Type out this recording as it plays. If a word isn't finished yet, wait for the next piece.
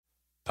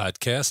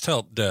Podcast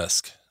Help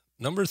Desk,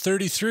 number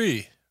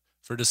 33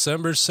 for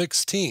December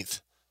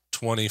 16th,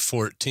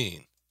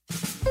 2014.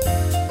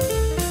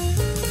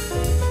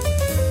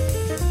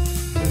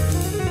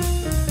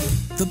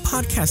 The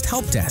Podcast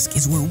Help Desk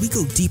is where we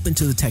go deep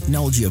into the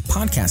technology of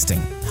podcasting,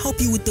 help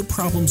you with the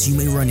problems you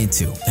may run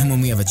into, and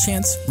when we have a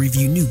chance,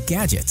 review new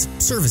gadgets,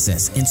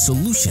 services, and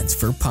solutions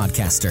for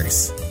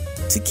podcasters.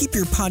 To keep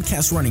your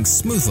podcast running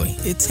smoothly,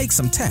 it takes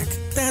some tech.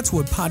 That's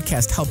what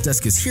Podcast Help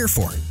Desk is here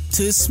for,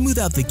 to smooth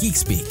out the geek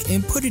speak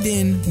and put it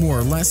in, more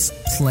or less,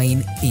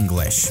 plain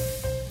English.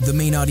 The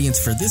main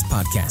audience for this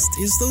podcast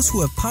is those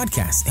who have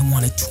podcasts and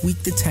want to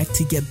tweak the tech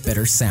to get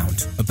better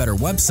sound, a better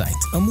website,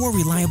 a more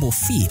reliable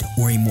feed,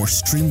 or a more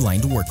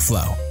streamlined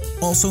workflow.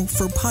 Also,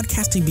 for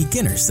podcasting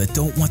beginners that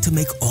don't want to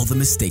make all the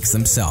mistakes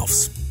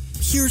themselves.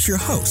 Here's your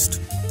host,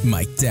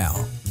 Mike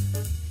Dell.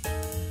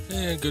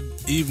 And good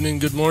evening,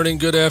 good morning,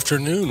 good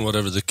afternoon,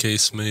 whatever the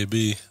case may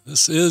be.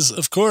 This is,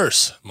 of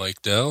course,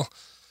 Mike Dell.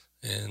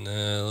 And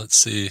let's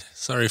see,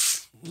 sorry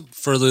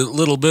for the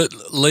little bit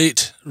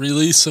late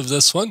release of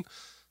this one.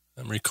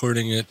 I'm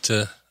recording it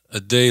a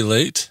day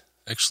late,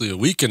 actually a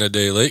week and a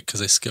day late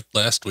because I skipped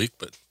last week,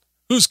 but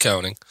who's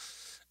counting?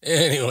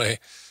 Anyway,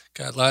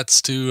 got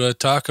lots to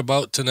talk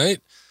about tonight.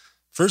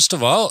 First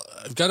of all,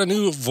 I've got a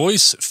new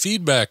voice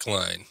feedback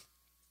line,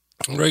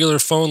 a regular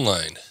phone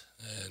line.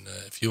 And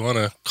if you want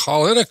to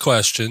call in a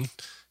question,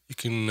 you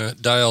can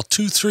dial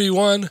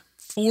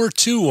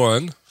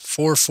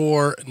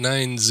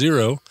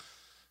 231-421-4490.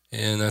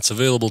 And that's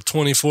available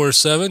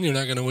 24/7. You're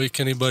not going to wake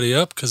anybody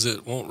up because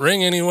it won't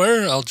ring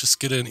anywhere. I'll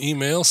just get an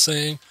email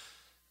saying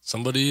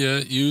somebody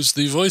used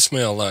the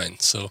voicemail line.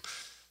 So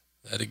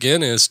that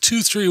again is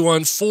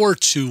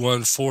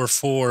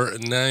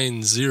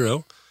 231-421-4490.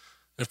 And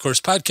of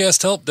course,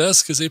 Podcast Help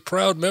Desk is a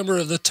proud member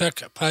of the Tech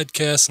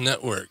Podcast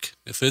Network.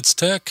 If it's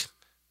tech,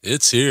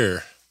 it's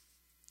here.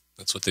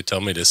 That's what they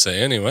tell me to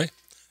say anyway.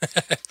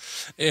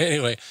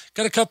 Anyway,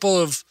 got a couple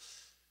of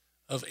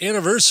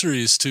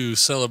anniversaries to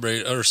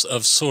celebrate, or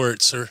of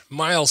sorts, or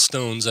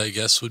milestones, I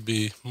guess, would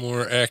be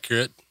more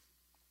accurate.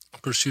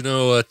 Of course, you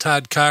know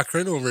Todd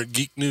Cochran over at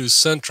Geek News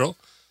Central.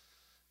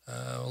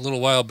 A little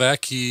while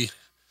back, he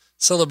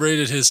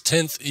celebrated his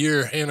 10th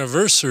year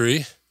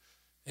anniversary,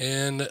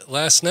 and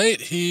last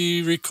night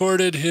he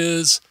recorded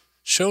his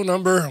show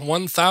number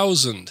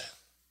 1000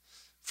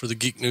 for the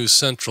Geek News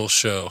Central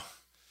show.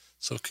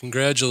 So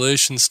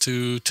congratulations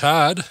to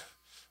Todd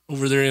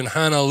over there in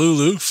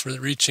Honolulu for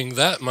reaching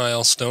that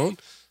milestone.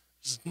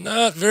 There's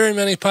not very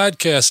many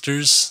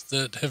podcasters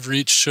that have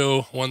reached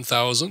show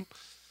 1000.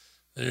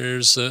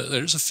 There's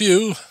a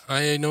few.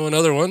 I know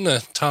another one,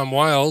 Tom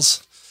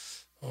Wiles,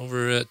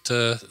 over at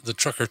the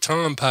Trucker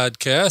Tom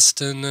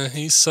podcast, and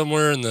he's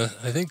somewhere in the,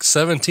 I think,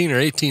 17 or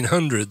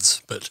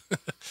 1800s, but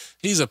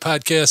he's a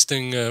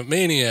podcasting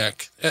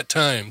maniac at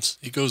times.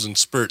 He goes in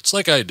spurts,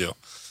 like I do.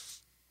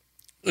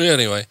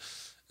 Anyway,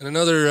 and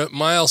another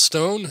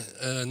milestone,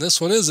 and this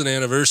one is an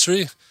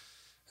anniversary,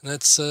 and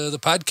that's the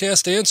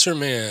podcast Answer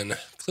Man,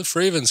 Cliff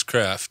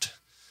Ravenscraft.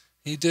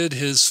 He did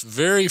his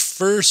very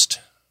first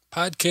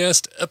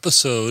podcast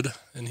episode,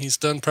 and he's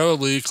done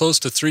probably close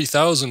to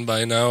 3,000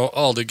 by now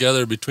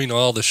altogether between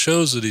all the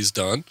shows that he's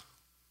done.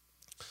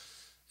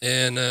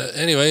 And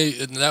anyway,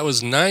 that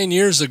was 9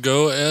 years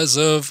ago as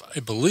of,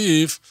 I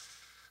believe,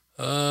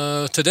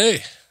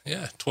 today.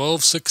 Yeah,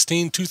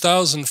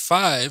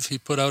 12/16/2005, he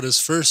put out his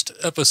first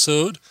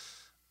episode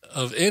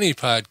of any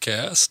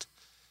podcast,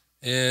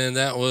 and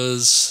that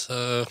was,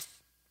 if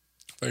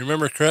I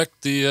remember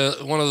correct, the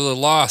one of the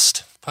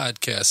Lost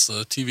podcasts,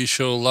 the TV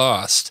show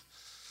Lost.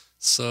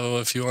 So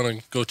if you want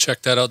to go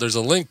check that out, there's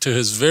a link to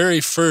his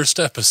very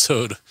first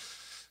episode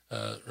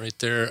right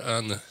there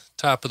on the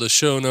top of the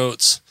show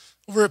notes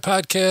over at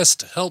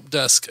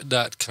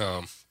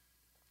podcasthelpdesk.com.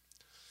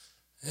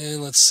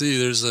 And let's see,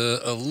 there's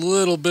a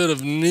little bit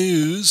of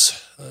news.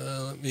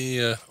 Let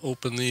me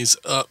open these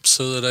up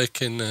so that I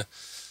can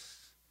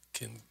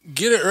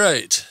get it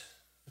right.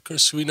 Of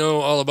course, we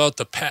know all about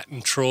the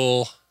patent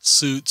troll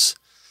suits.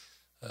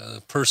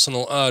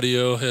 Personal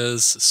Audio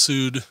has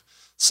sued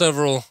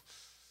several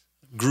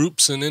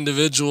groups and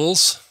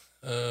individuals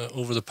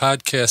over the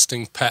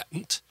podcasting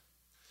patent.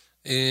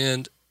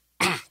 And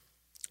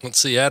let's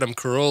see, Adam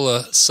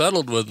Carolla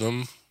settled with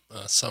them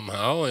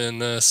somehow,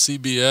 and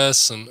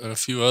CBS and a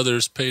few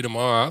others paid him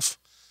off.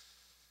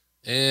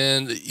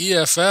 And the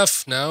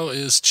EFF now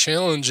is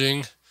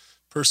challenging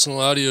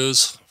Personal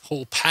Audio's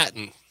whole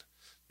patent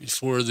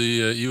before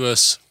the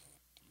U.S.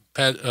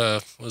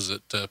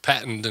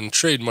 Patent and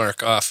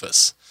Trademark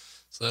Office.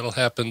 So that'll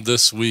happen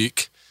this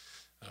week.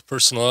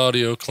 Personal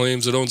Audio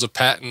claims it owns a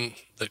patent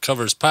that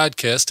covers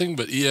podcasting,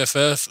 but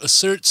EFF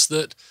asserts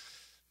that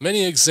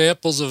many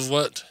examples of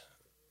what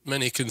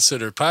many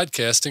consider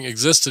podcasting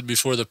existed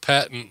before the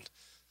patent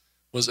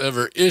was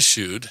ever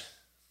issued.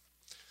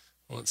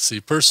 Let's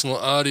see, Personal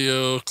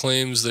Audio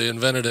claims they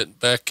invented it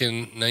back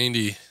in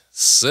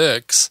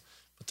 96,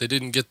 but they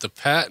didn't get the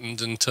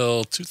patent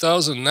until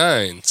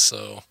 2009.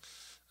 So,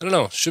 I don't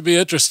know, should be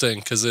interesting,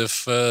 because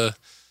if the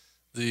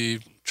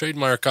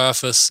trademark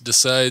office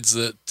decides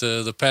that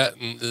the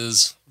patent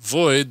is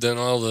void, then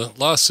all the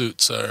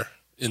lawsuits are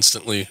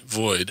instantly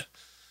void.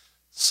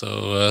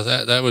 So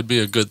that would be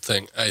a good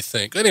thing, I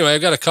think. Anyway,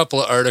 I've got a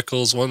couple of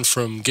articles, one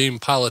from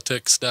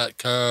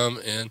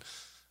GamePolitics.com and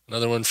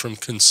another one from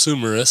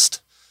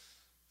Consumerist.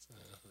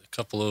 A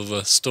couple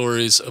of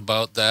stories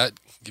about that,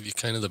 give you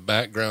kind of the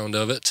background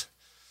of it.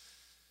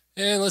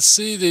 And let's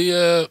see,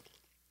 the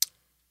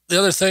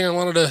other thing I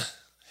wanted to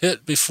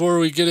hit before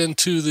we get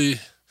into the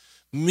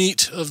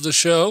meat of the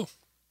show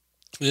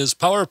is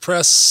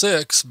PowerPress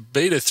 6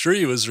 Beta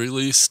 3 was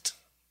released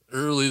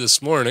early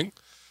this morning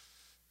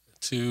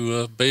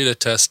to beta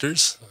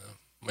testers,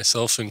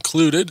 myself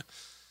included.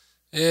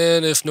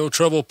 And if no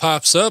trouble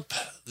pops up,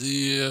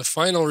 the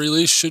final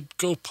release should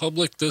go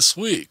public this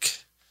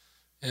week.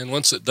 And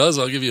once it does,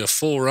 I'll give you a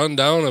full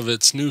rundown of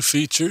its new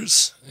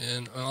features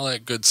and all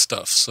that good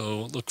stuff.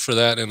 So look for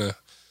that in a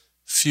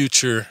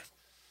future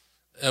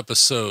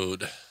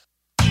episode.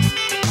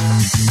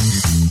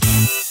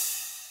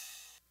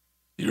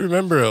 You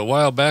remember a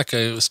while back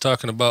I was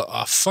talking about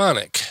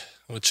Auphonic,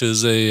 which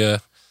is a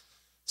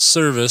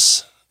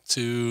service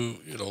to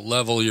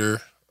level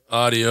your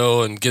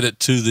audio and get it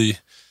to the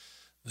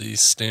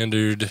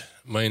standard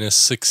minus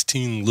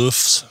 16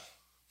 lufs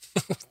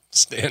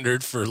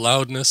standard for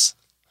loudness.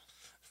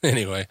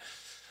 Anyway,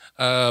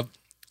 I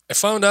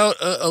found out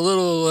a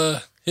little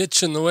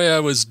hitch in the way I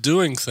was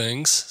doing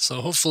things, so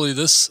hopefully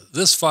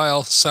this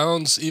file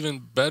sounds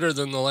even better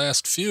than the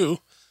last few.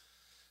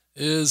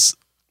 Is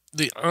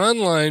the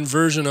online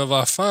version of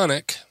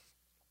Auphonic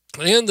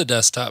and the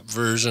desktop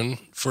version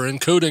for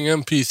encoding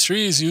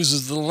MP3s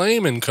uses the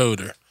lame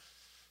encoder.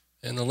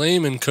 And the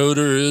lame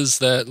encoder is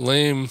that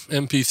lame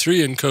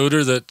MP3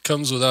 encoder that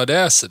comes with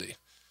Audacity.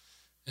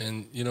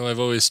 And, I've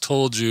always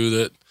told you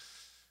that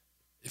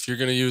if you're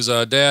going to use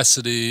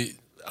Audacity,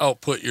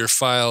 output your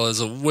file as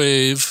a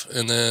wave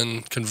and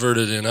then convert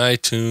it in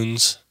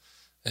iTunes.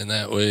 And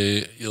that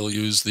way you'll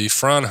use the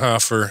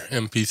Fraunhofer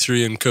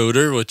MP3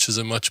 encoder, which is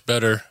a much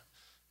better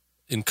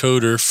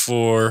encoder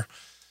for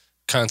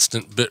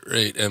constant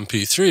bitrate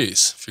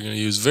MP3s. If you're going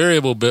to use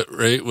variable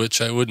bitrate,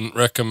 which I wouldn't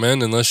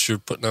recommend unless you're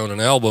putting out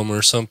an album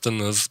or something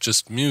of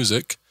just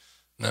music,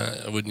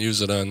 I wouldn't use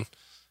it on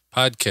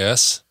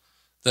podcasts,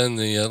 then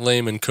the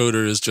lame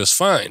encoder is just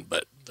fine.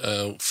 But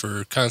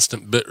for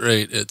constant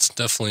bitrate, it's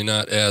definitely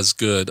not as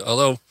good.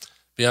 Although,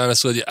 to be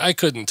honest with you, I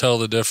couldn't tell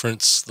the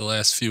difference the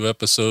last few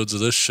episodes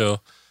of this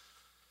show.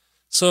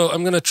 So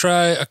I'm going to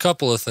try a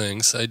couple of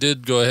things. I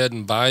did go ahead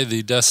and buy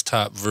the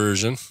desktop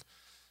version.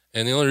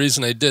 And the only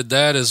reason I did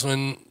that is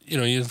when,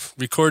 you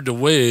record the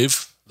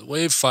wave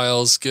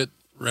files get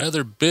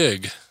rather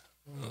big.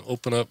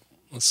 Open up,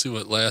 let's see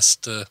what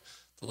the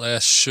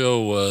last show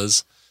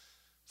was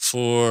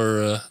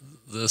for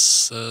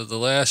this. The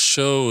last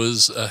show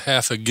was a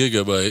half a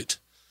gigabyte,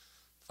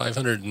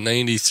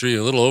 593,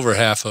 a little over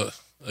half a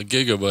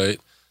gigabyte.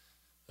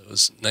 It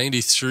was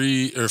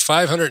 93 or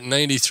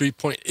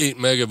 593.8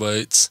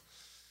 megabytes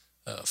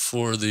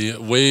for the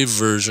wave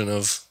version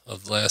of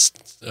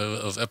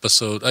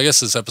episode. I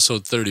guess it's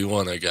episode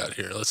 31 I got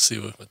here. Let's see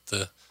what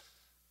the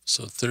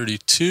episode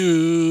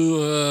 32.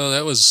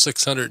 That was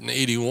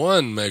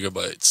 681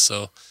 megabytes.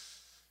 So,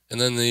 and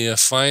then the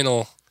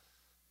final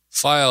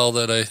file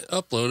that I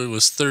uploaded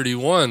was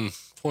 31.2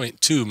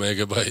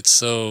 megabytes.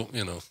 So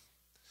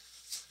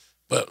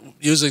but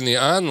using the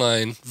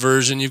online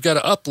version, you've got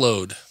to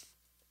upload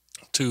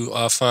to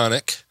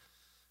Auphonic,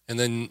 and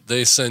then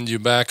they send you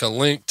back a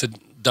link to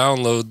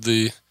download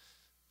the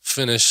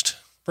finished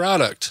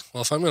product.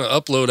 Well, if I'm going to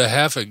upload a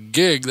half a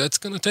gig, that's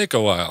going to take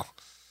a while.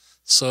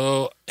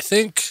 So I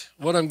think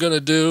what I'm going to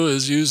do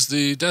is use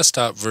the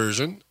desktop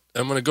version.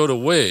 I'm going to go to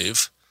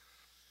Wave,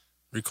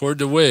 record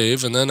to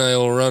Wave, and then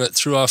I'll run it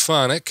through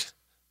Auphonic,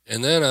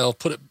 and then I'll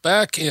put it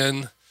back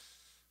in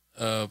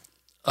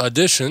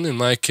Audition, in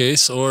my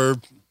case,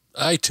 or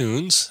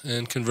iTunes,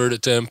 and convert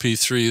it to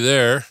MP3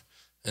 there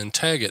and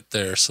tag it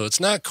there. So it's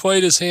not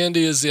quite as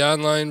handy as the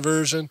online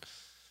version,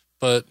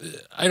 but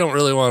I don't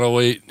really want to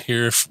wait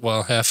here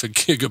while half a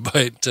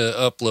gigabyte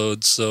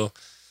uploads, so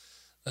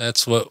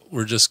that's what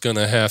we're just going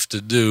to have to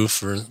do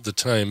for the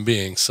time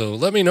being. So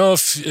let me know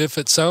if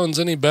it sounds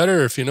any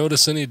better, if you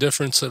notice any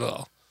difference at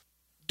all.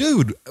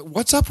 Dude,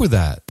 what's up with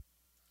that?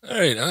 All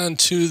right, on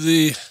to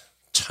the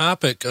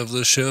topic of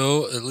the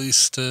show, at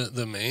least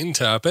the main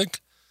topic,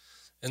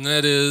 and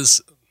that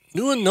is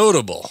new and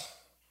notable.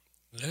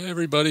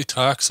 Everybody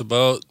talks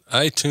about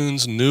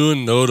iTunes new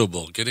and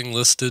notable, getting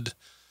listed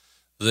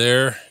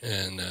there,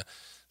 and as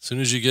soon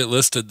as you get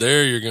listed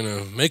there, you're going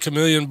to make $1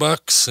 million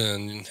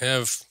and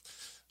have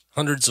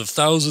hundreds of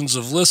thousands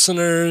of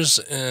listeners,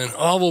 and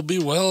all will be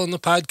well in the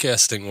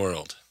podcasting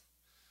world.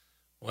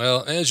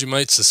 Well, as you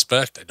might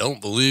suspect, I don't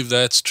believe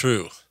that's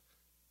true.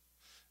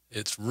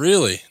 It's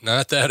really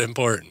not that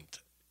important.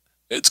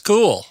 It's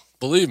cool.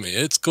 Believe me,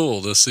 it's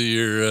cool to see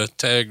your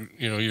tag,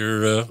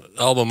 your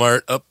album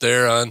art up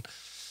there on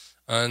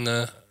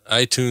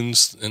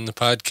iTunes in the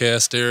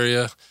podcast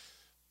area.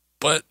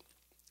 But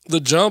the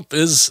jump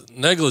is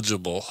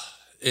negligible.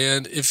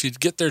 And if you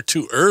get there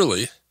too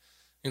early,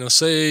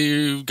 say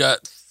you've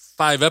got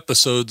 5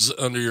 episodes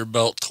under your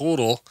belt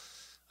total,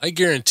 I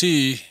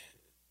guarantee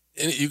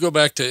you go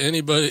back to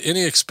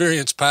any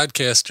experienced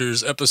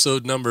podcaster's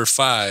episode number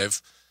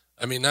 5.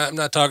 I mean, I'm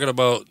not talking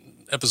about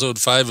episode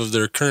 5 of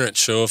their current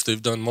show if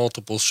they've done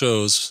multiple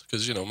shows,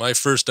 because, my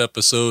first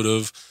episode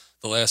of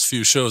the last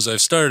few shows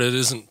I've started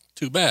isn't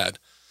too bad.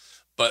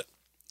 But,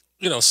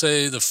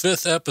 say the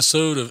 5th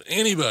episode of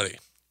anybody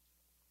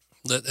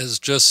that has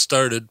just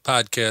started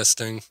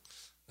podcasting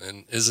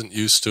and isn't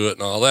used to it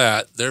and all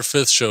that, their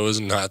 5th show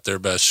is not their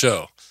best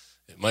show.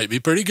 It might be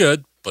pretty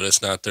good, but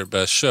it's not their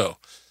best show.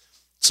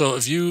 So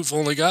if you've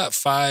only got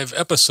 5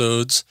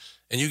 episodes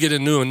and you get a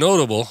new and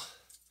notable,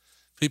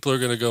 people are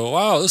going to go,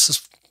 wow, this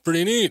is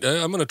pretty neat.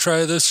 I'm going to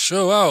try this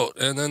show out.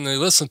 And then they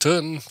listen to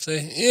it and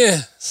say,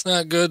 yeah, it's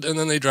not good. And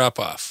then they drop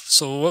off.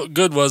 So what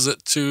good was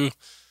it to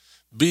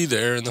be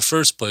there in the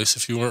first place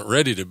if you weren't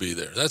ready to be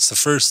there? That's the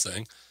first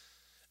thing.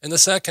 And the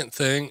second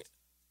thing,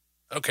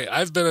 okay,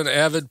 I've been an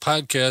avid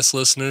podcast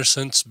listener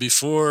since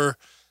before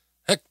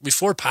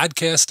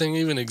podcasting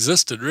even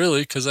existed,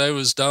 really, because I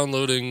was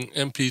downloading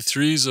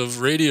MP3s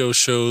of radio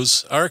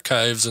shows,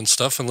 archives and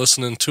stuff, and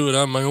listening to it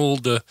on my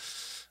old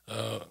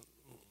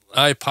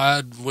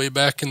iPod way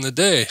back in the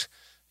day,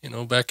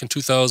 back in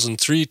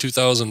 2003,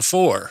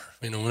 2004,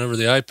 whenever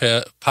the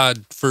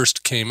iPod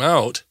first came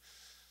out,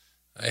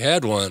 I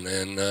had one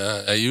and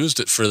I used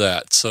it for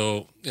that.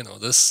 So,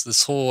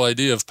 this whole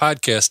idea of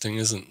podcasting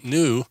isn't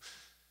new.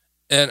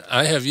 And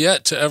I have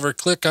yet to ever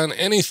click on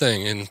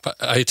anything in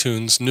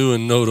iTunes new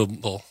and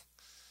notable.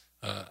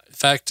 In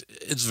fact,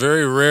 it's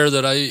very rare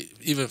that I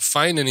even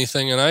find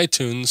anything in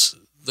iTunes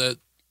that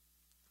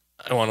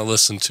I want to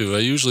listen to. I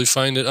usually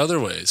find it other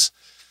ways.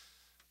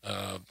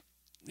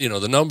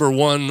 The number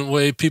one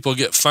way people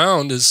get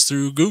found is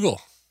through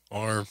Google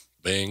or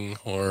Bing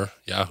or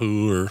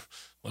Yahoo or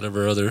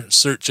whatever other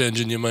search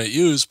engine you might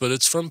use, but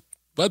it's from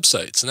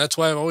websites. And that's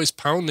why I'm always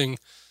pounding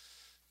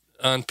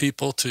on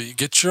people to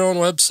get your own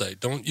website.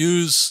 Don't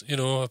use,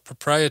 a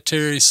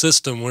proprietary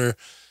system where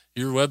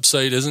your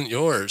website isn't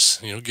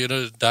yours. Get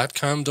a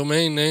 .com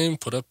domain name,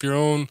 put up your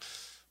own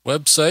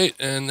website,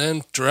 and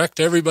then direct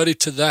everybody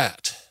to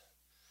that.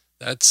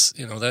 That's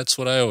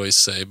what I always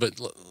say. But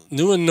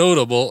new and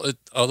notable,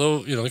 although,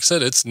 like I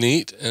said, it's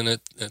neat and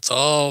it's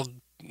all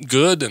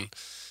good and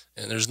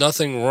there's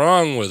nothing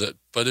wrong with it.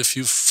 But if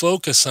you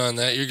focus on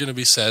that, you're going to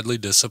be sadly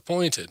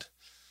disappointed.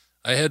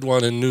 I had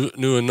one in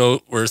new and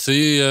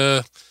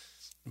noteworthy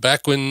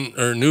back when,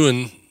 or new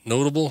and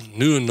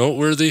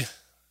noteworthy.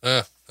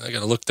 I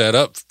got to look that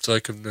up so I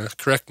can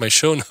correct my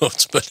show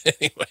notes. But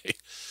anyway,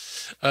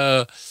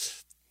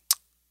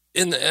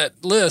 in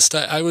that list,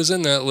 I was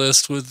in that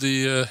list with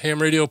the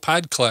ham radio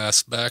pod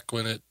class back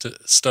when it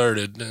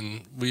started,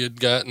 and we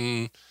had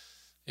gotten,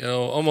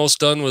 almost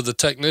done with the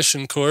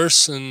technician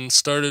course and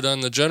started on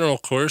the general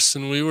course,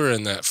 and we were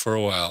in that for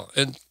a while.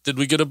 And did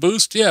we get a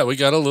boost? Yeah, we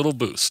got a little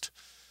boost.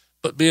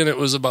 But being it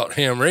was about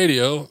ham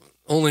radio,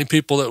 only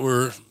people that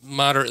were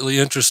moderately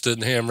interested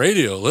in ham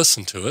radio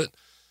listened to it.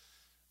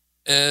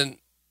 And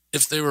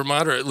if they were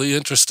moderately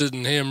interested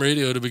in ham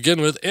radio to begin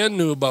with and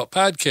knew about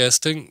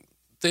podcasting,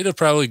 they'd have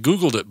probably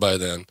Googled it by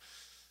then.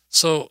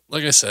 So,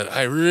 like I said,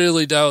 I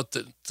really doubt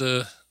that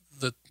the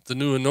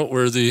new and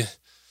noteworthy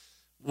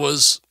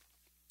was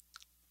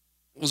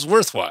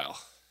worthwhile.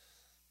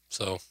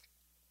 So,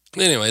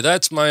 anyway,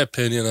 that's my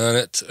opinion on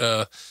it.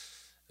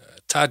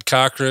 Todd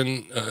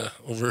Cochran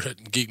over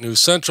at Geek News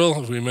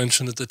Central, as we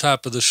mentioned at the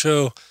top of the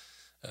show,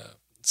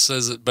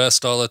 says it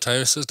best all the time.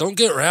 He says, don't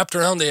get wrapped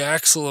around the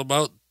axle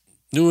about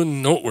new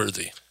and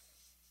noteworthy.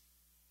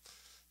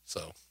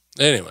 So,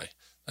 anyway,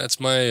 that's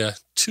my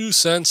 2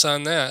 cents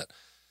on that.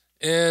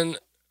 And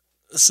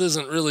this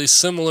isn't really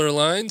similar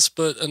lines,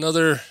 but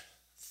another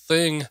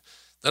thing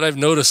that I've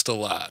noticed a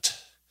lot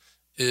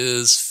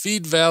is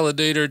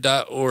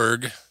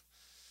feedvalidator.org.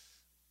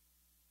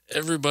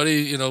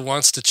 Everybody,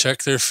 wants to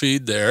check their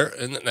feed there,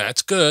 and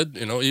that's good.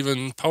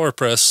 Even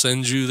PowerPress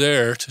sends you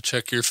there to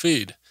check your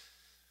feed.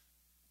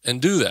 And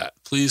do that.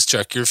 Please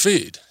check your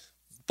feed.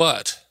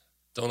 But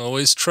don't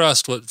always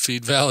trust what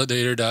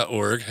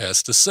feedvalidator.org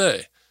has to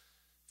say.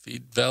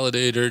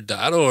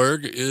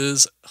 Feedvalidator.org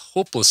is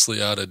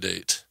hopelessly out of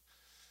date.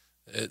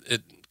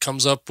 It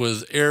comes up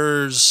with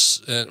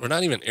errors, or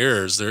not even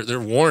errors, they're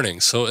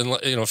warnings. So,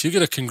 if you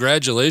get a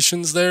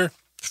congratulations there,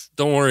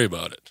 don't worry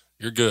about it.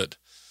 You're good,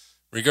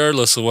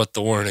 regardless of what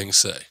the warnings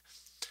say.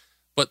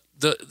 But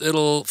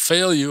it'll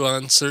fail you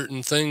on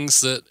certain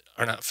things that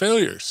are not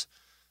failures,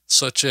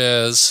 such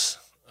as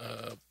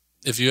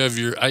if you have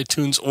your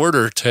iTunes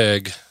order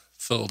tag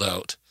filled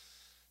out.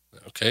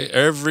 Okay,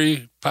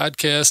 every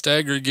podcast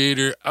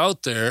aggregator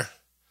out there,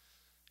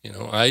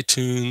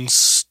 iTunes,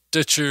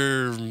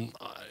 Stitcher,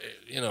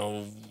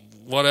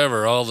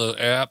 whatever, all the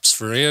apps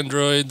for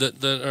Android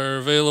that are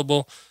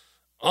available,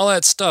 all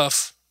that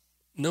stuff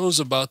knows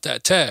about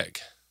that tag.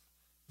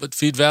 But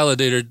Feed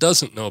Validator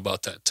doesn't know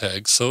about that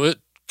tag, so it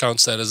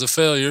counts that as a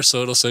failure.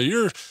 So it'll say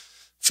your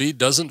feed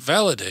doesn't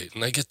validate.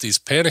 And I get these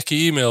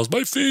panicky emails,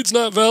 my feed's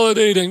not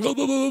validating, blah,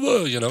 blah, blah,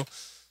 blah, you know.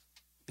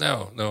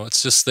 No,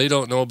 it's just they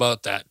don't know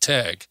about that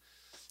tag.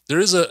 There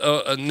is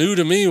a new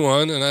to me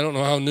one, and I don't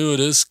know how new it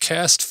is,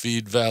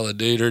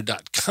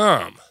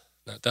 castfeedvalidator.com,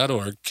 not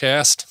 .org,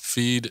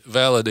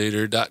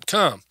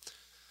 castfeedvalidator.com.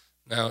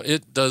 Now,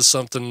 it does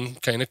something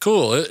kind of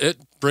cool. It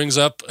brings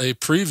up a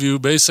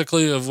preview,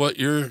 basically, of what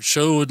your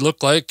show would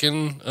look like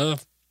in a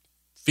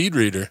feed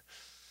reader.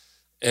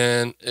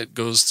 And it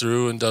goes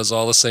through and does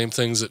all the same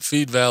things that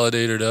Feed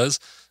Validator does.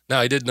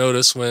 Now, I did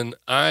notice when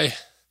I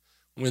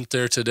went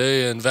there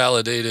today and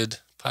validated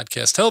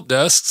Podcast Help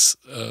Desk's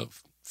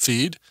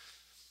feed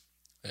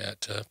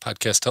at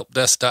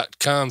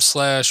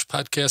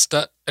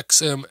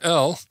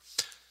podcasthelpdesk.com/podcast.xml.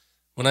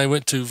 When I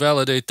went to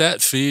validate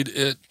that feed,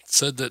 it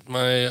said that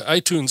my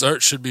iTunes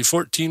art should be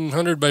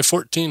 1400 by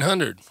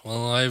 1400.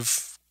 Well,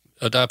 I've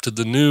adopted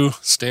the new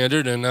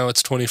standard, and now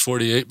it's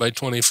 2048 by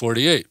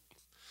 2048.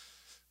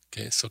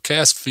 Okay, so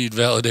Cast Feed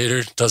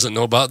Validator doesn't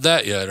know about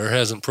that yet, or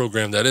hasn't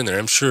programmed that in there.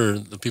 I'm sure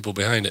the people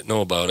behind it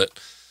know about it.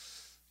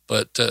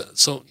 But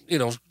so,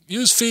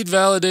 use Feed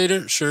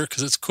Validator, sure,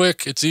 because it's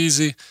quick, it's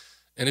easy.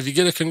 And if you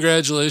get a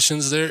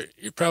congratulations there,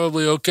 you're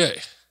probably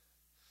okay.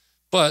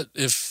 But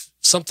if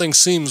something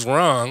seems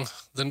wrong,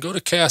 then go to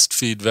Cast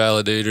Feed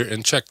Validator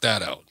and check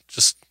that out.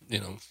 Just,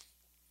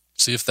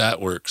 see if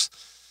that works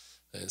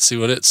and see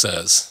what it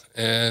says.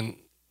 And,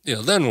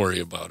 then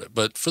worry about it.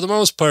 But for the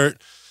most part,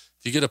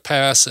 if you get a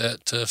pass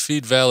at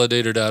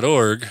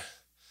feedvalidator.org,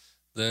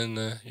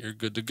 then you're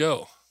good to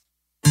go.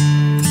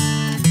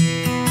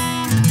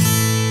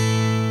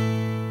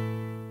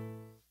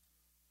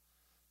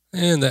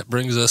 And that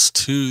brings us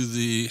to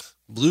the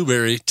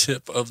Blueberry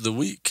tip of the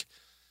week.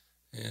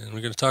 And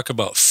we're going to talk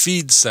about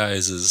feed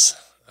sizes.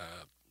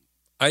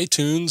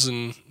 iTunes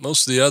and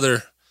most of the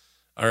other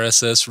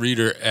RSS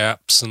reader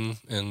apps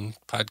and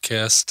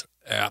podcast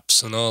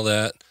apps and all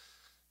that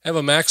have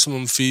a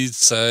maximum feed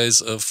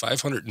size of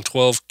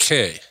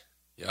 512K.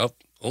 Yep,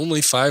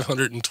 only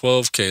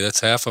 512K.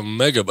 That's half a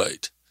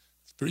megabyte.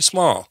 It's pretty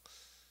small.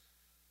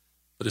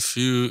 But if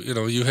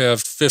you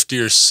have 50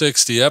 or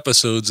 60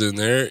 episodes in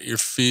there, your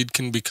feed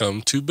can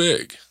become too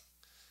big.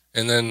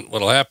 And then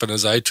what'll happen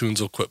is iTunes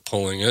will quit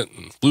pulling it,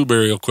 and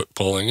Blueberry will quit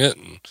pulling it,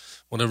 and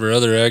whatever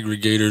other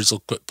aggregators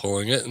will quit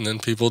pulling it, and then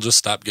people just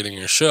stop getting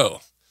your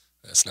show.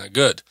 That's not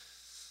good.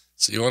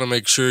 So you want to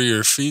make sure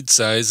your feed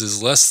size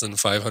is less than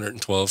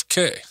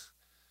 512K.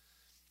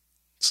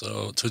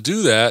 So to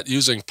do that,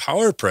 using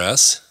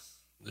PowerPress,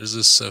 there's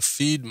this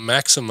feed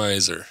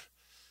maximizer.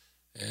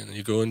 And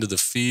you go into the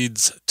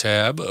Feeds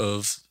tab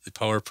of the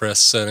PowerPress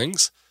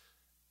settings.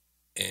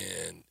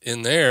 And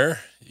in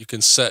there, you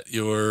can set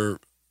your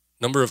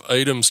number of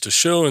items to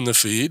show in the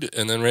feed.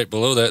 And then right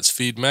below that's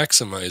Feed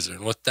Maximizer.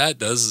 And what that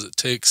does is it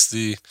takes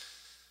the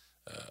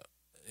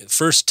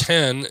first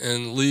 10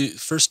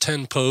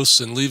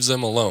 posts and leaves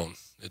them alone.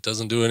 It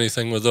doesn't do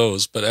anything with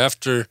those. But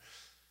after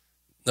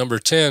number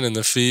 10 in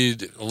the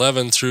feed,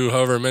 11 through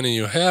however many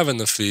you have in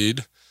the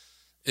feed,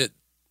 it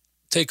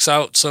takes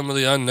out some of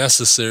the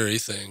unnecessary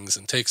things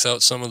and takes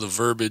out some of the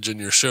verbiage in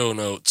your show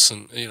notes,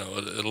 and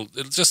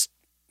it just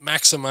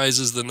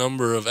maximizes the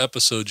number of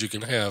episodes you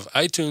can have.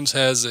 iTunes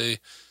has a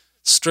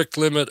strict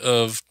limit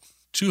of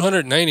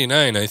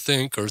 299, I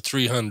think, or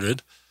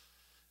 300,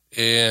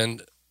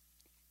 and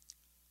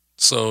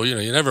so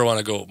you never want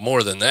to go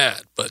more than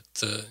that. But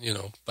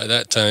by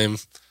that time,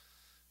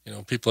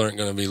 people aren't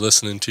going to be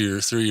listening to your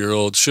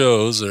 3-year-old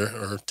shows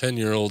or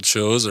 10-year-old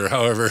shows or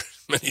however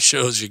many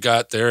shows you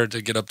got there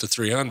to get up to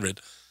 300.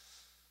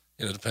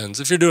 It depends.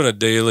 If you're doing a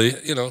daily,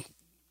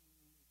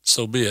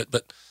 so be it.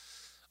 But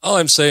all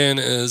I'm saying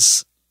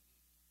is,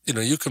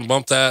 you can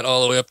bump that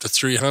all the way up to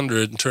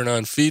 300 and turn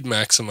on Feed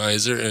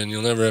Maximizer, and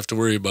you'll never have to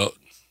worry about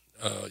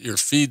your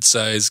feed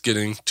size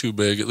getting too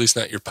big, at least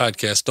not your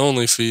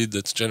podcast-only feed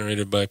that's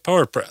generated by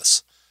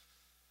PowerPress.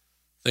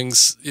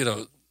 Things,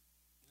 and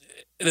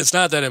it's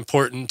not that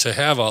important to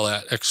have all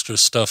that extra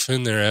stuff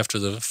in there after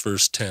the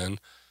first 10.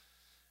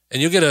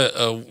 And you get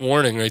a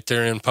warning right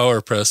there in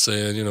PowerPress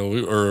saying,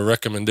 or a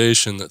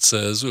recommendation that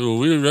says,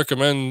 we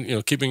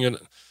recommend, keeping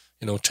it,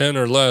 10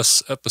 or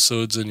less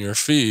episodes in your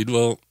feed.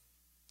 Well,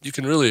 you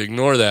can really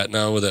ignore that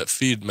now with that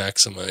Feed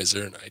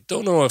Maximizer. And I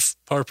don't know if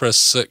PowerPress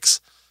 6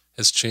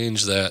 has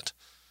changed that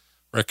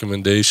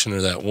recommendation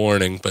or that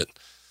warning, but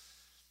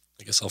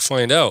I guess I'll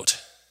find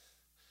out.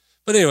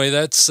 But anyway,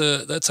 that's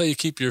how you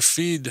keep your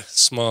feed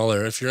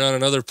smaller. If you're on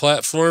another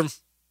platform,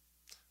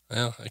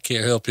 well, I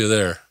can't help you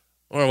there.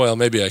 Or, well,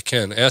 maybe I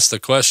can. Ask the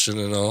question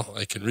and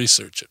I can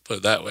research it. Put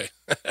it that way.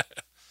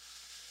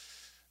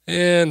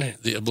 And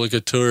the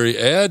obligatory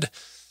ad.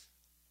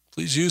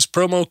 Please use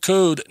promo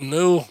code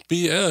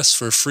NOBS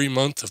for a free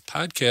month of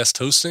podcast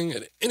hosting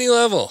at any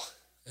level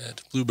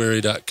at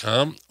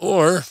blueberry.com,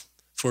 or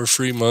for a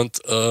free month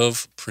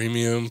of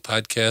premium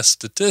podcast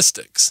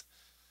statistics.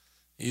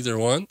 Either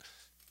one.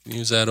 You can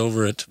use that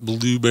over at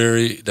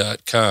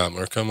blueberry.com,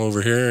 or come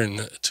over here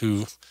and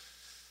to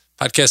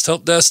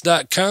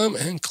podcasthelpdesk.com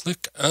and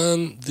click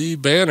on the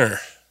banner.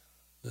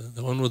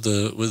 The one with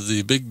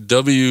the big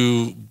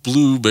W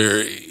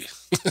blueberry.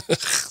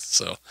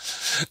 So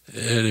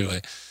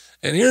anyway,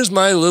 and here's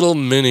my little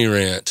mini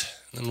rant,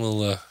 and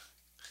we'll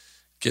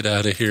get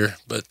out of here.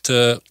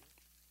 But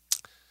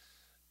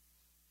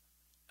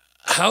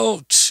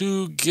how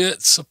to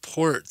get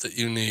support that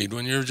you need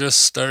when you're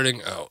just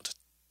starting out,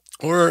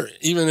 or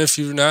even if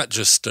you're not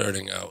just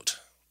starting out.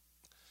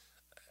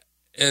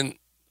 And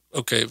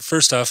okay,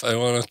 first off, I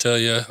want to tell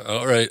you,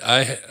 all right,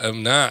 I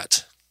am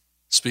not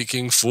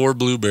speaking for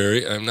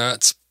Blueberry. I'm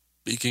not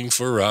speaking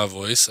for Raw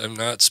Voice. I'm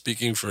not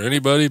speaking for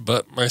anybody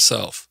but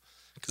myself,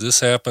 because this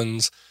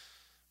happens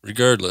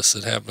regardless.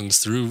 It happens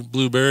through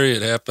Blueberry.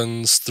 It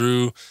happens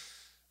through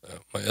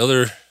my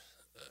other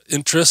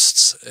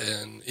interests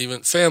and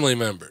even family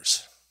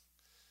members.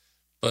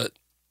 But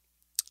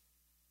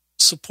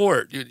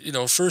support,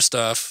 first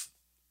off,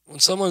 when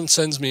someone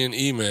sends me an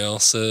email,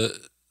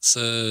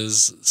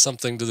 says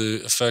something to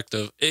the effect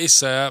of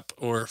ASAP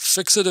or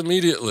fix it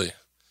immediately,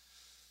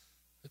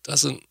 it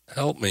doesn't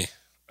help me.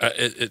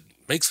 It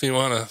makes me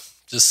want to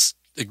just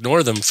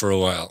ignore them for a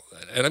while.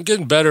 And I'm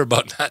getting better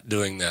about not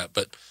doing that.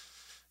 But,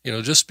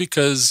 just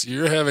because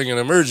you're having an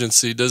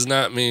emergency does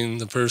not mean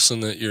the person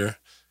that you're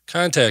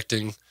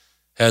contacting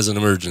has an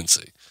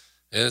emergency.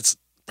 And it's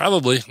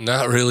probably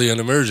not really an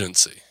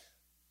emergency.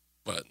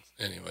 But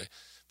anyway,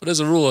 but as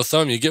a rule of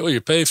thumb, you get what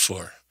you pay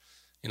for.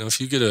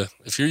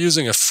 If you're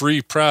using a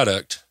free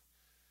product,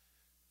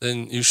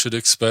 then you should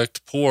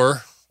expect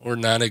poor or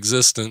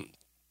non-existent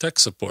tech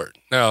support.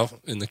 Now,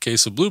 in the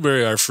case of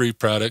Blueberry, our free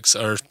products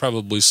are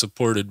probably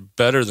supported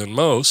better than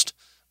most.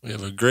 We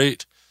have a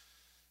great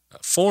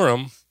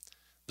forum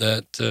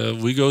that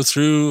we go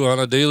through on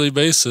a daily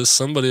basis.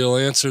 Somebody will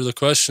answer the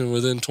question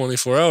within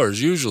 24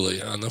 hours,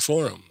 usually, on the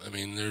forum. I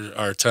mean, there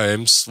are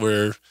times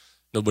where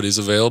nobody's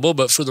available,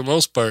 but for the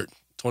most part,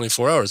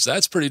 24 hours.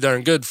 That's pretty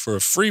darn good for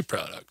a free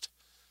product.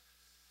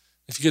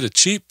 If you get a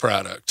cheap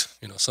product,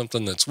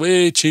 something that's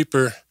way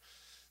cheaper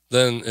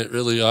than it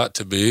really ought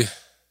to be,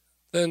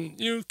 then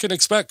you can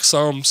expect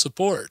some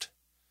support.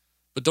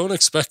 But don't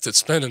expect that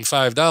spending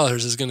 $5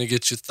 is going to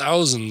get you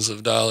thousands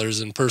of dollars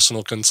in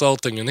personal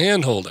consulting and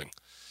hand-holding.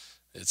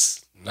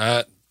 It's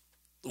not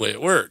the way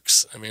it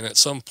works. I mean, at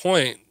some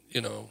point,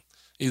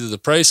 either the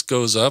price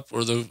goes up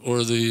or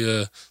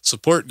the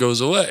support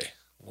goes away,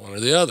 one or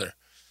the other.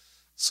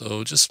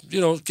 So just,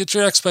 get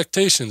your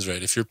expectations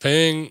right. If you're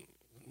paying,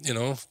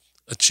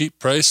 a cheap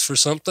price for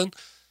something,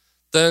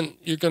 then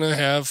you're going to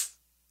have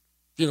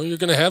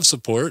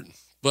support,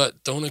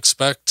 but don't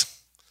expect,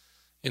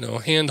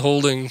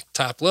 hand-holding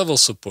top-level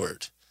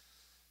support.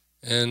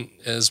 And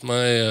as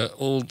my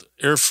old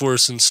Air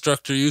Force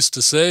instructor used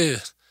to say,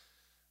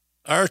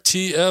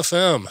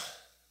 RTFM,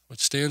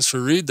 which stands for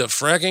Read the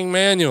Fracking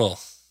Manual.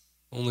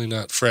 Only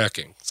not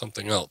fracking,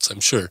 something else, I'm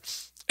sure.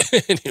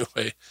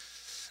 Anyway,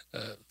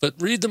 but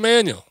read the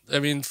manual. I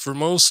mean, for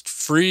most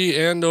free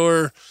and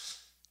or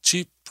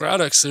cheap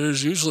products,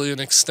 there's usually an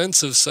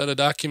extensive set of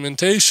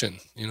documentation.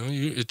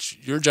 It's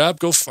your job,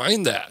 go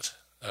find that.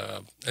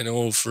 I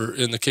know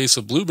in the case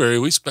of Blueberry,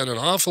 we spend an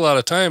awful lot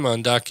of time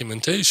on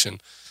documentation,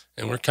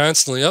 and we're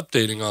constantly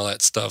updating all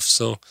that stuff.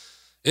 So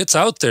it's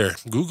out there.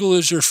 Google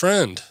is your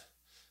friend.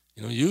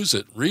 Use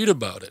it, read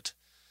about it.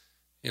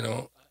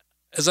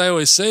 As I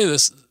always say,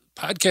 this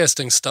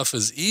podcasting stuff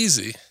is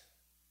easy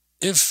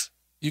if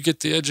you get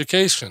the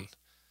education.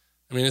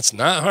 I mean, it's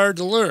not hard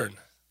to learn.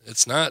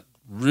 It's not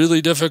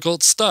really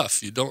difficult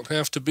stuff. You don't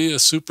have to be a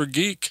super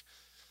geek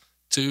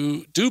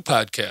to do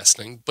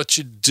podcasting, but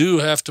you do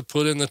have to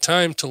put in the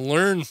time to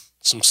learn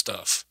some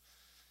stuff.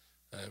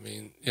 I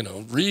mean,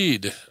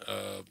 read,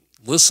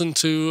 listen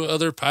to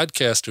other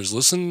podcasters,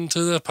 listen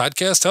to the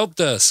podcast help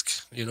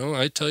desk.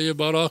 I tell you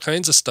about all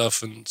kinds of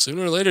stuff, and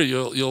sooner or later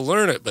you'll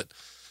learn it. But,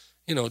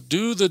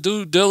 do the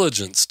due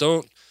diligence.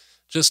 Don't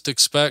just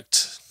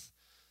expect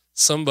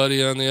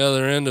somebody on the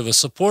other end of a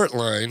support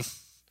line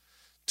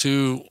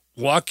to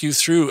walk you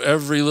through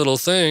every little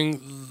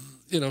thing,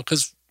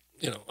 because,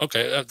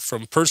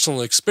 from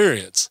personal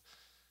experience,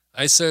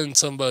 I send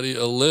somebody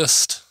a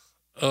list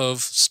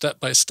of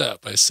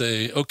step-by-step. I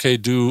say, okay,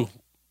 do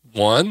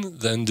 1,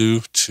 then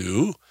do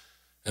 2,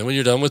 and when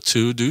you're done with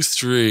 2, do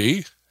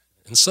 3,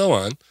 and so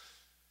on.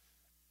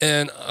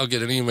 And I'll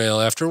get an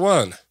email after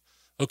 1.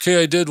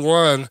 Okay, I did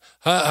 1.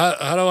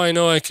 How do I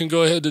know I can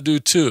go ahead to do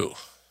 2?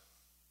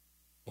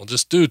 Well,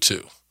 just do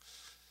 2.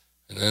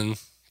 And then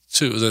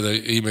 2, then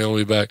they email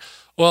me back.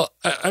 Well,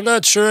 I'm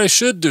not sure I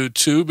should do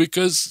 2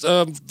 because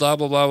blah,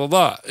 blah, blah, blah,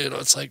 blah.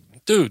 It's like,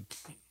 dude,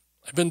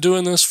 I've been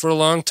doing this for a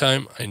long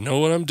time. I know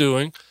what I'm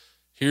doing.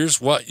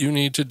 Here's what you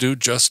need to do.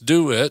 Just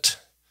do it.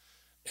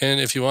 And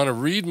if you want to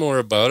read more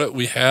about it,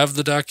 we have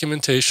the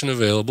documentation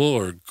available,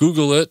 or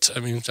Google it. I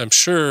mean, I'm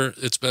sure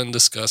it's been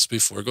discussed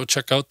before. Go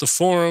check out the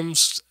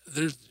forums.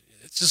 It's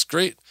just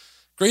great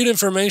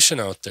information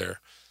out there.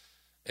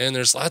 And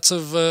there's lots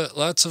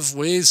of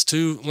ways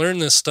to learn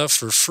this stuff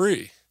for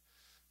free.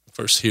 Of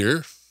course,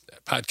 here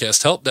at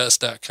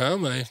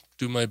podcasthelpdesk.com, I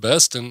do my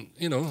best, and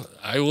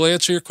I will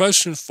answer your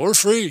question for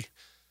free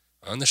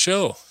on the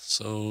show.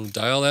 So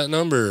dial that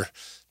number,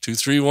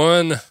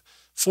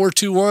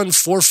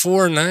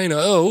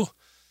 231-421-4490,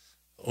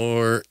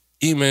 or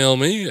email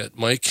me at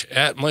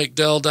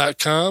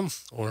mike@mikedell.com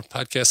or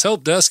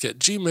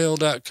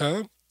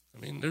podcasthelpdesk@gmail.com. I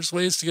mean, there's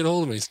ways to get a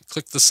hold of me.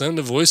 Click the send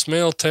a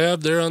voicemail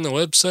tab there on the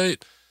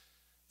website.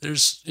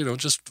 There's,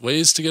 just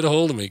ways to get a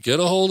hold of me. Get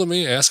a hold of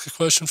me, ask a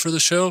question for the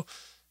show.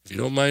 If you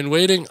don't mind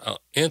waiting, I'll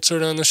answer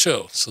it on the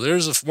show. So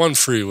there's one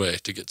free way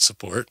to get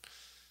support.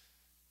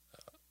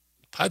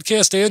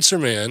 Podcast Answer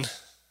Man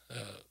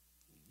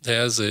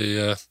has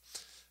a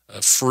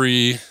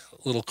free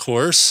little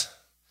course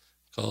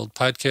called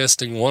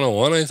Podcasting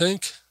 101, I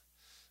think.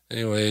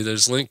 Anyway,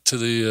 there's a link to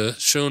the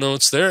show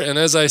notes there. And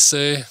as I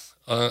say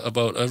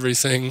about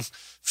everything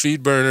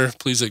FeedBurner,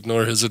 please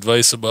ignore his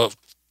advice about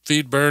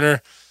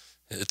FeedBurner.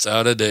 It's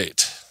out of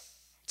date.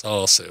 That's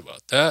all I'll say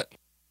about that.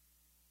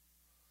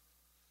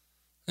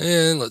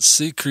 And let's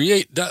see,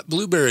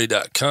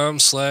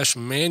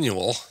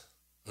 create.blueberry.com/manual.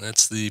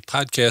 That's the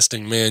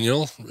podcasting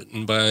manual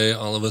written by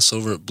all of us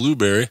over at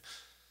Blueberry.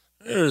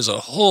 There's a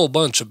whole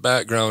bunch of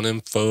background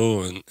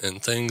info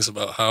and things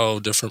about how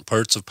different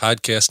parts of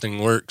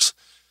podcasting works.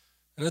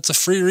 And it's a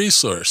free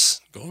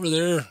resource. Go over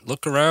there,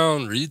 look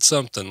around, read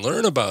something,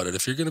 learn about it.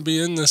 If you're going to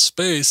be in this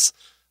space,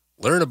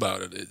 learn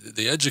about it.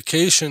 The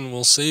education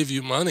will save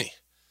you money.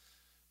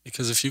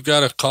 Because if you've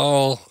got to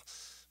call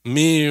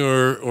me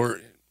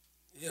or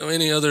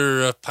any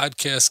other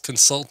podcast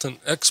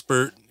consultant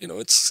expert,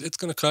 it's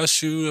going to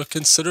cost you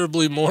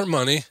considerably more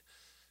money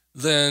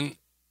than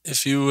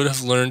if you would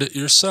have learned it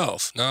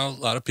yourself. Now, a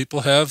lot of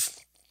people have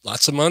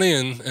lots of money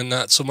and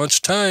not so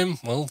much time.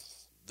 Well,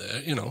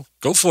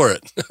 go for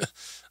it.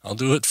 I'll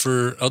do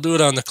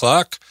it on the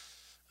clock.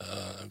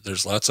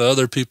 There's lots of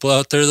other people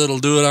out there that'll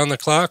do it on the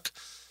clock.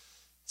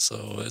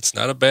 So it's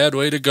not a bad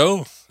way to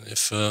go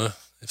if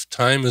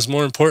time is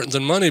more important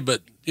than money,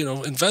 but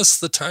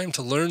invest the time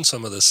to learn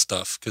some of this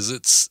stuff, because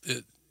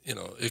it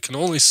can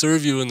only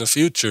serve you in the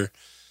future,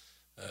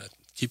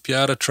 keep you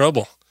out of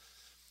trouble.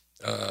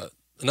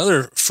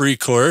 Another free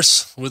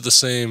course with the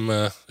same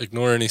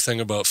ignore anything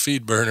about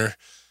FeedBurner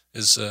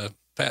is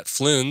Pat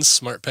Flynn's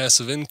Smart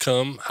Passive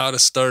Income, How to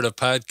Start a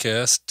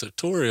Podcast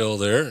tutorial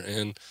there,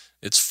 and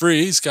it's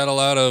free. He's got a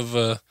lot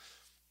of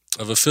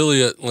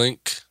affiliate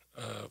links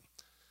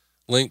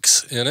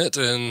in it,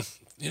 and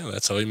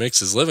that's how he makes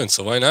his living,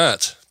 so why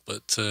not?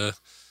 But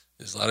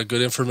there's a lot of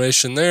good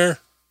information there.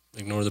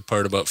 Ignore the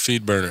part about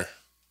FeedBurner.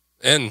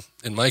 And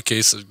in my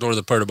case, ignore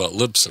the part about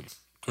Libsyn.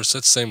 Of course,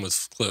 that's the same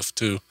with Cliff,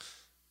 too.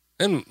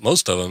 And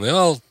most of them, they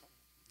all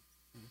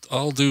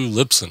do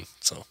Libsyn.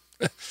 So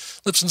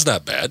Libsyn's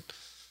not bad,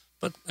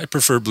 but I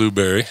prefer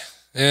Blueberry.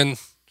 And,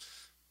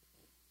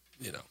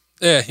 you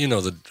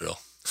know the drill.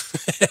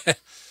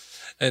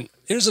 And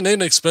here's an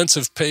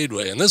inexpensive paid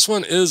way. And this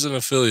one is an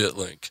affiliate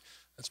link.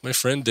 That's my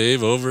friend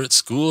Dave over at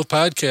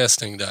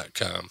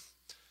schoolofpodcasting.com.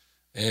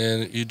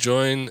 And you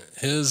join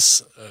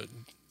his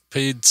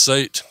paid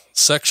site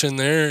section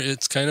there.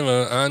 It's kind of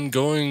an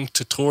ongoing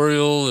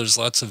tutorial. There's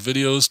lots of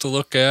videos to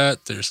look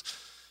at. There's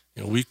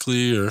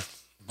weekly or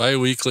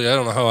bi-weekly, I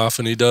don't know how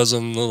often he does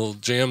them, little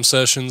jam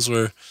sessions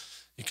where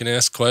you can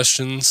ask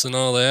questions and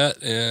all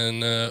that.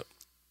 And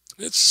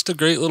it's just a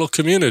great little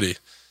community.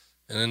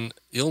 And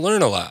you'll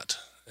learn a lot.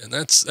 And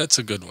that's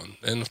a good one.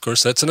 And, of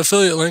course, that's an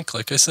affiliate link,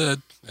 like I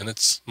said. And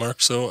it's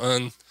marked so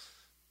on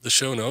the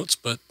show notes.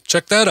 But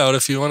check that out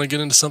if you want to get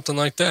into something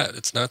like that.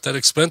 It's not that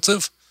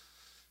expensive.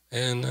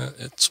 And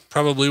it's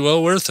probably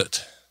well worth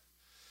it.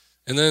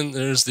 And then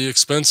there's the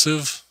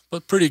expensive,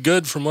 but pretty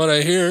good from what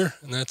I hear.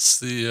 And that's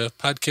the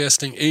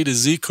podcasting A to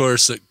Z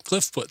course that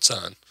Cliff puts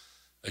on.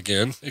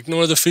 Again,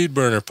 ignore the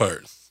FeedBurner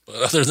part. But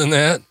other than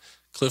that,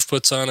 Cliff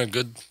puts on a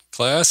good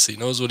class. He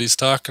knows what he's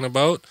talking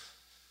about.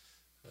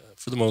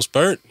 For the most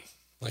part,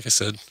 like I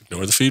said,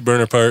 ignore the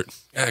FeedBurner part.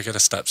 I got to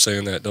stop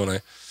saying that, don't I?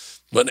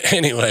 But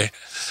anyway,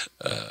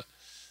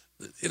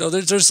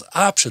 there's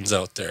options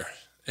out there.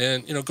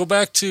 And, go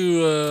back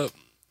to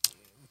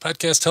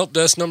Podcast Help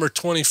Desk number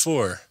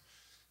 24.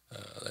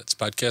 That's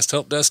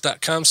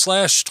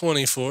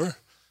podcasthelpdesk.com/24.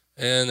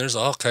 And there's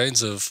all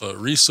kinds of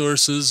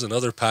resources and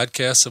other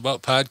podcasts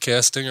about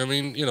podcasting. I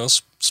mean,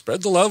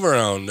 spread the love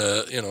around,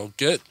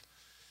 get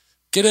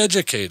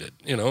educated,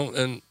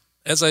 and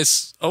as I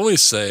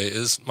always say,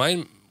 is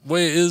my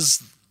way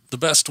is the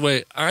best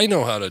way I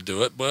know how to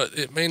do it, but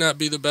it may not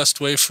be the best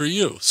way for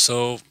you.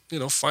 So,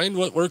 find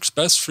what works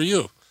best for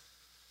you.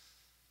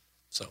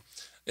 So,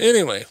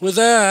 anyway, with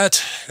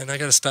that, and I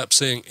got to stop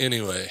saying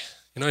anyway.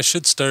 I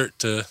should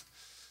start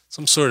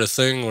some sort of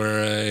thing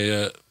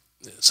where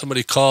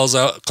somebody calls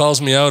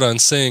me out on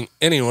saying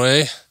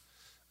anyway,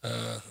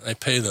 I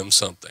pay them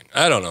something.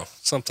 I don't know,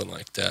 something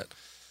like that.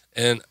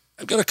 And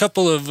I've got a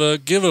couple of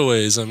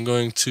giveaways I'm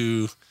going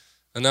to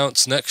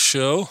announce next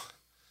show,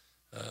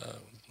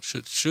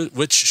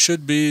 which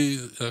should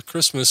be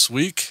Christmas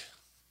week.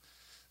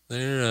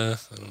 There, I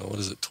don't know, what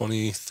is it,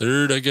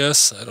 23rd, I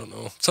guess? I don't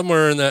know.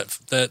 Somewhere in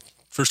that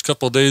first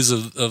couple of days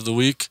of the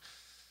week,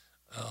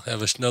 I'll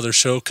have another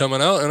show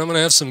coming out, and I'm going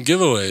to have some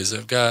giveaways.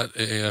 I've got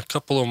a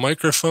couple of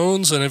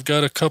microphones, and I've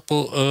got a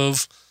couple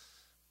of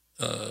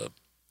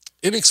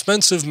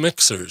inexpensive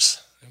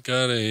mixers. I've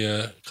got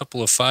a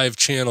couple of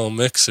 5-channel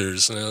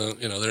mixers.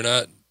 They're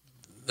not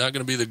going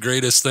to be the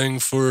greatest thing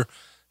for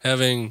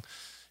having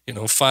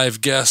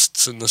 5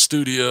 guests in the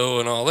studio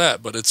and all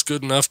that, but it's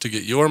good enough to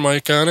get your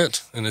mic on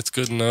it, and it's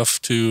good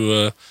enough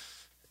to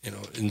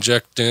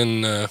inject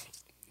in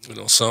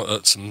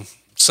some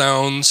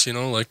sounds,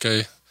 like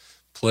I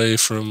play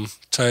from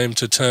time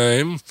to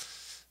time.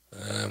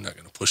 I'm not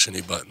going to push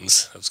any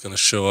buttons. I was going to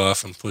show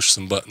off and push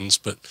some buttons,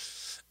 but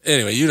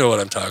anyway, you know what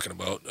I'm talking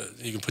about.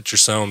 You can put your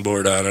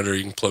soundboard on it, or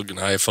you can plug an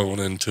iPhone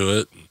into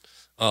it and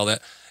all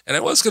that. And I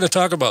was going to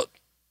talk about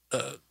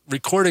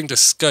recording to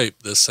Skype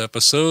this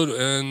episode,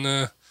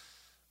 and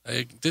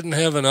I didn't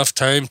have enough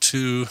time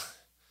to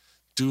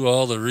do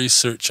all the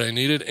research I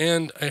needed,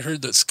 and I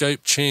heard that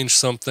Skype changed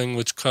something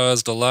which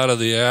caused a lot of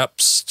the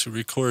apps to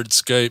record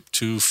Skype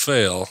to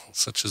fail,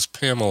 such as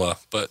Pamela,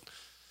 but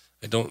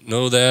I don't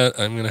know that.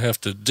 I'm going to have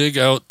to dig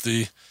out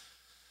the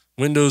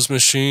Windows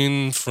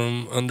machine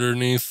from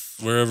underneath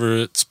wherever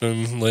it's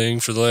been laying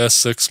for the last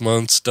 6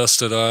 months,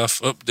 dust it off,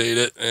 update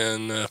it,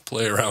 and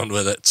play around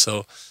with it.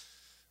 So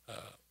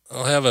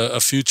I'll have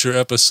a future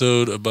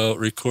episode about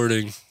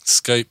recording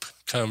Skype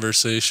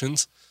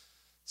conversations.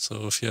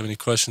 So if you have any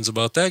questions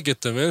about that,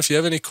 get them in. If you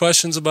have any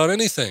questions about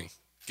anything,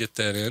 get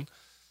that in.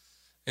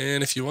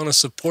 And if you want to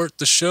support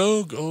the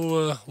show,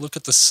 go look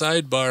at the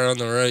sidebar on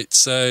the right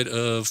side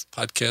of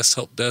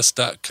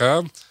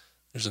podcasthelpdesk.com.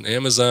 There's an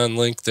Amazon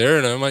link there,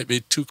 and I might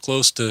be too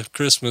close to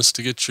Christmas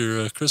to get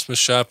your Christmas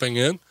shopping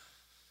in.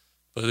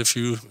 But if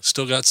you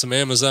still got some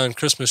Amazon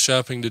Christmas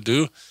shopping to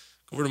do,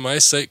 go over to my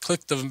site,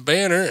 click the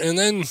banner, and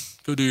then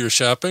go do your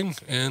shopping,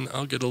 and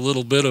I'll get a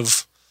little bit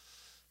of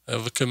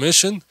a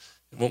commission.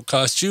 It won't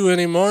cost you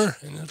any more,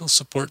 and it'll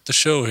support the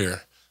show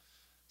here.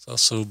 It's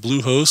also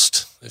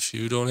Bluehost. If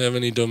you don't have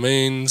any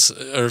domains,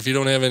 or if you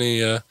don't have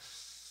any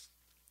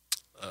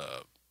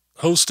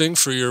hosting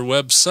for your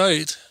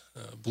website,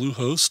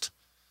 Bluehost.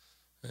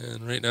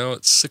 And right now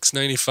it's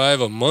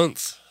 $6.95 a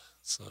month.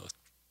 So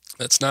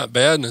that's not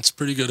bad, and it's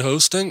pretty good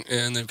hosting.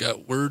 And they've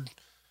got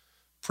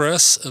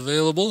WordPress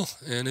available.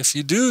 And if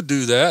you do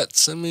that,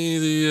 send me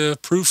the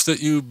proof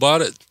that you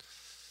bought it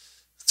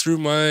through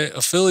my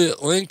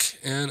affiliate link,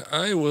 and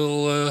I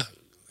will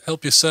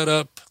help you set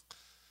up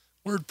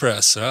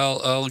WordPress.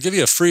 I'll give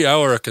you a free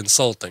hour of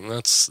consulting.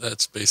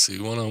 That's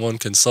basically one-on-one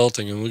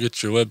consulting, and we'll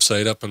get your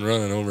website up and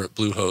running over at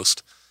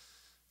Bluehost.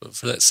 But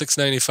for that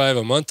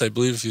 $6.95 a month, I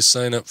believe if you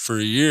sign up for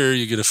a year,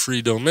 you get a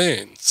free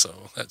domain.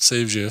 So that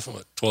saves you,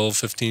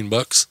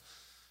 $12-15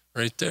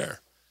 right there.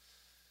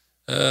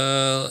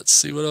 Let's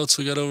see what else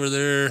we got over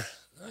there.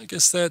 I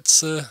guess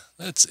that's it.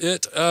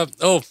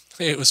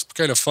 Hey, it was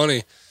kind of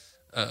funny.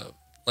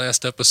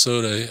 Last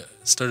episode, I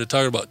started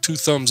talking about Two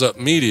Thumbs Up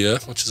Media,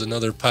 which is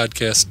another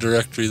podcast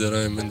directory that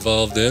I'm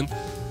involved in.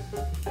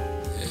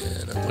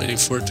 And I'm waiting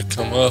for it to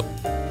come up.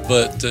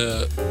 But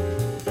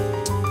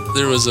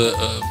there was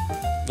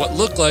what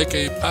looked like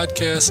a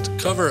podcast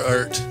cover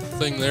art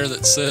thing there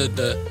that said,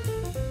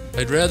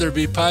 I'd rather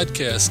be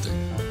podcasting.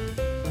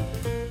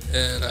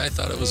 And I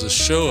thought it was a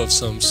show of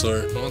some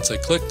sort. And once I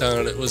clicked on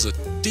it, it was a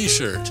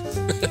t-shirt.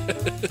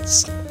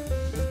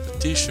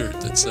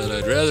 T-shirt that said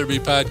I'd rather be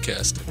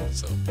podcasting.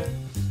 So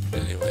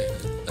anyway,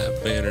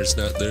 that banner's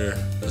not there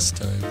this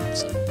time.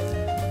 So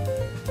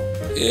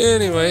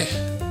anyway,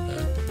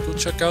 go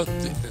check out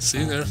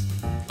see there,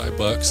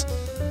 $5.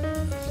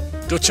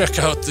 Go check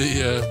out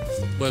the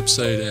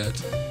website at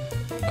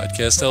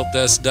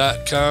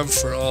podcasthelpdesk.com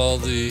for all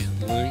the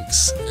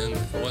links and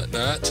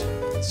whatnot.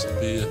 This will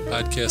be at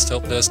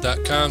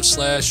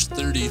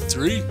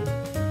podcasthelpdesk.com/33,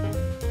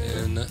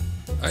 and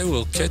I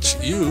will catch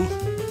you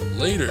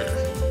later.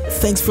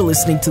 Thanks for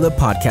listening to the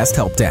Podcast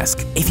Help Desk.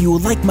 If you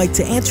would like Mike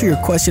to answer your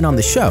question on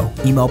the show,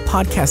 email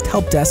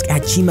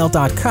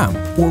podcasthelpdesk@gmail.com,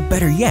 or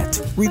better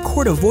yet,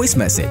 record a voice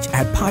message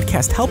at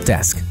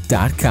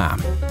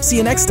podcasthelpdesk.com. See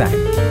you next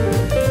time.